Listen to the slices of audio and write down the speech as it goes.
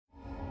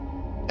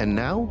And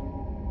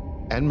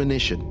now,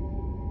 admonition,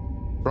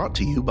 brought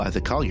to you by the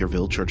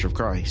Collierville Church of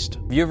Christ.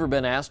 Have you ever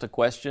been asked a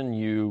question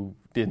you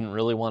didn't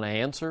really want to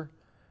answer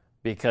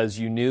because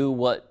you knew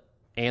what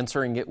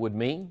answering it would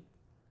mean?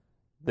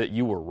 That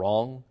you were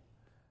wrong?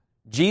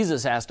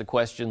 Jesus asked a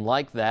question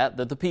like that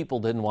the people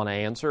didn't want to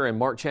answer. In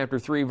Mark chapter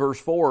 3, verse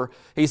 4,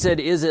 He said,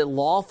 "Is it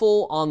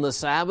lawful on the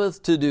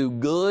Sabbath to do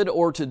good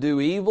or to do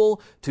evil,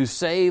 to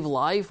save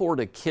life or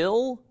to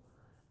kill?"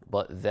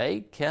 But they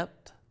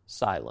kept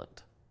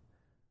silent.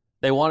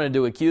 They wanted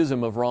to accuse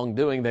Him of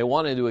wrongdoing. They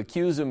wanted to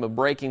accuse Him of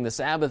breaking the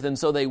Sabbath, and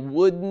so they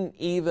wouldn't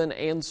even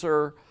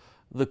answer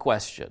the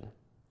question.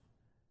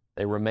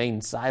 They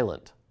remained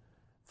silent.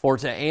 For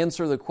to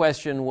answer the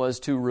question was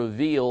to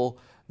reveal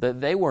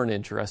that they weren't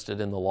interested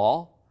in the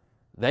law.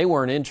 They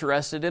weren't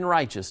interested in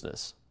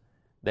righteousness.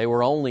 They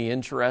were only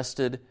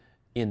interested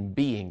in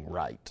being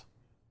right.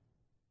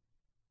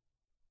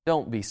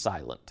 Don't be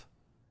silent.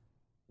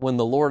 When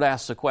the Lord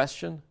asks a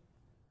question,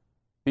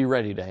 be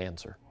ready to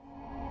answer.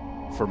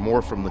 For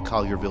more from the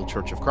Collierville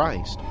Church of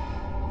Christ,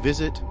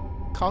 visit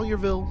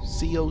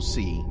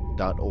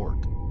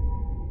colliervillecoc.org.